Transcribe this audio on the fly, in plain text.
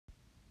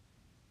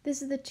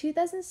This is the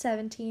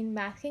 2017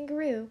 Math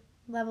Kangaroo,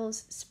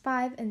 levels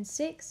 5 and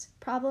 6,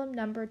 problem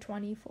number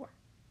 24.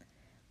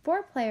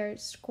 4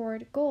 players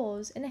scored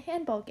goals in a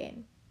handball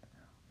game.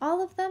 All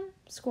of them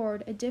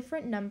scored a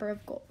different number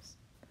of goals.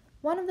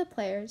 One of the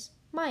players,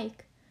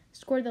 Mike,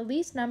 scored the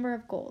least number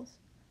of goals.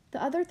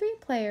 The other 3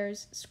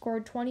 players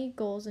scored 20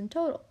 goals in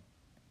total.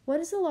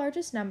 What is the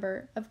largest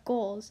number of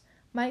goals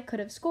Mike could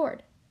have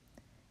scored?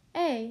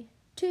 A.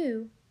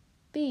 2,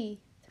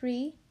 B.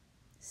 3,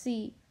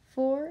 C.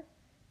 4,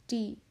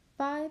 D.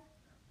 5,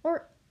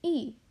 or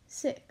E.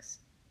 6.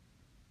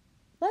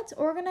 Let's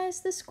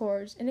organize the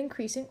scores in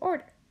increasing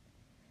order.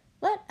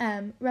 Let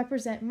M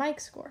represent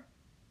Mike's score.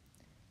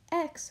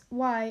 X,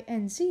 Y,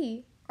 and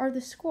Z are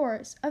the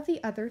scores of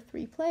the other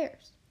 3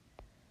 players.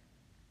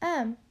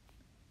 M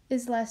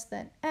is less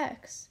than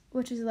X,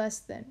 which is less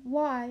than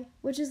Y,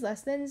 which is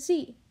less than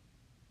Z.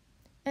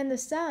 And the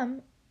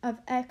sum of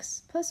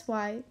X plus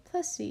Y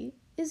plus Z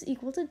is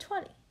equal to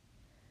 20.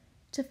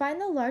 To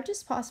find the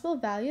largest possible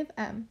value of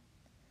M,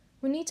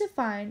 we need to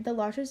find the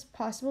largest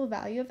possible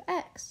value of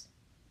X.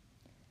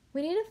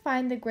 We need to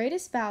find the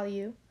greatest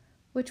value,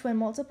 which when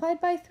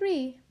multiplied by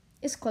 3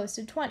 is close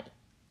to 20.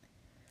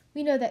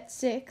 We know that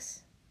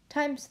 6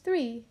 times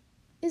 3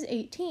 is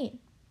 18.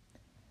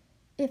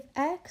 If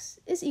X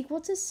is equal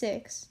to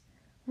 6,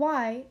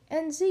 Y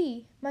and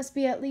Z must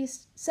be at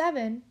least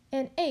 7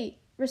 and 8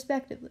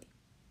 respectively.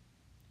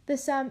 The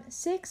sum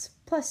 6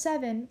 plus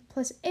 7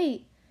 plus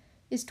 8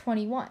 is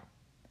 21,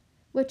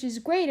 which is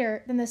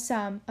greater than the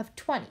sum of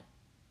 20,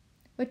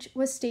 which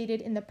was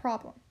stated in the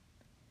problem.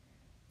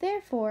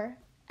 Therefore,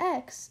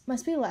 X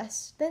must be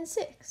less than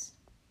 6.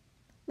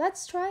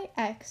 Let's try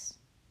X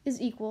is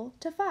equal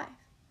to 5.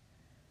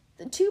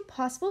 The 2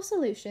 possible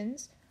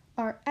solutions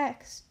are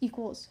X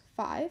equals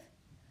 5,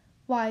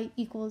 Y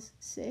equals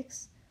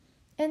 6,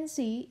 and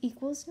Z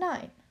equals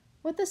 9,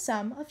 with a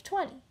sum of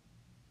 20.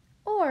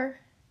 Or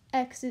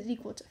X is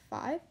equal to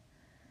 5,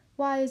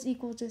 Y is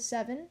equal to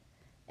 7,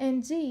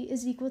 and Z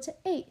is equal to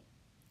 8.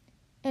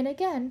 And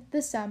again,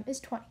 the sum is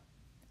 20.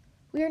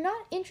 We are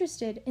not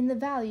interested in the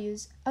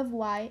values of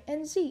Y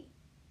and Z,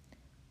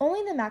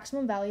 only the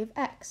maximum value of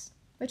X,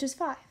 which is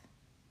 5.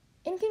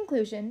 In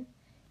conclusion,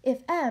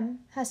 if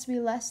M has to be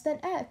less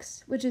than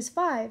X, which is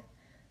 5,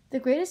 the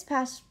greatest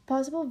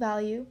possible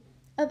value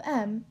of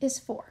M is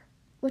 4,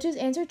 which is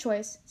answer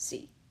choice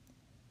C.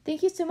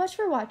 Thank you so much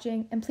for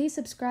watching, and please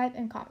subscribe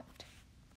and comment.